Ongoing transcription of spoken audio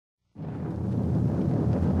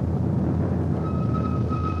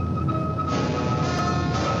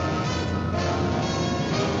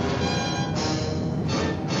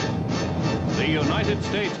United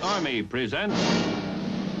States Army presents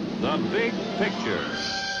The Big Picture,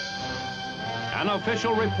 an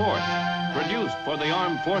official report produced for the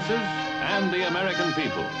armed forces and the American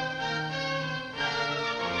people.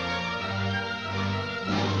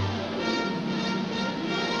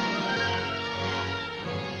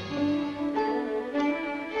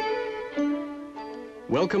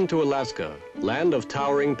 Welcome to Alaska, land of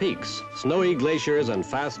towering peaks, snowy glaciers, and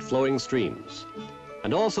fast-flowing streams.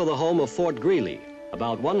 And also the home of Fort Greely,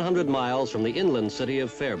 about 100 miles from the inland city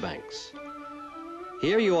of Fairbanks.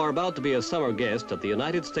 Here you are about to be a summer guest at the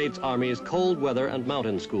United States Army's Cold Weather and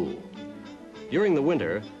Mountain School. During the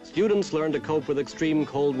winter, students learn to cope with extreme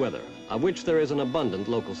cold weather, of which there is an abundant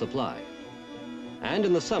local supply. And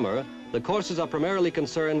in the summer, the courses are primarily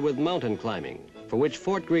concerned with mountain climbing, for which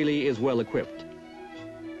Fort Greely is well equipped.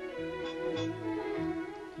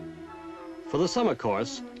 For the summer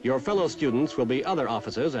course, your fellow students will be other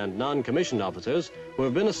officers and non-commissioned officers who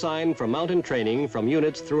have been assigned for mountain training from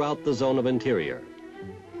units throughout the zone of interior.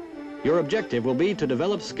 Your objective will be to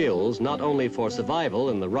develop skills not only for survival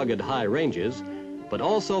in the rugged high ranges, but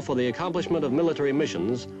also for the accomplishment of military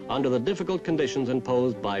missions under the difficult conditions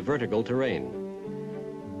imposed by vertical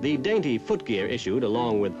terrain. The dainty footgear issued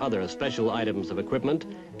along with other special items of equipment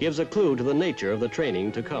gives a clue to the nature of the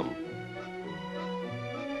training to come.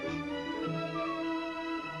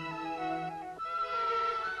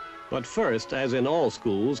 But first, as in all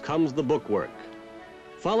schools, comes the bookwork.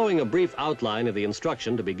 Following a brief outline of the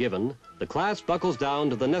instruction to be given, the class buckles down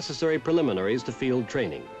to the necessary preliminaries to field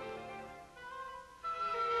training.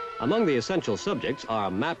 Among the essential subjects are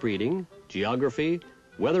map reading, geography,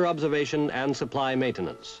 weather observation, and supply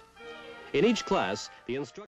maintenance. In each class, the instructor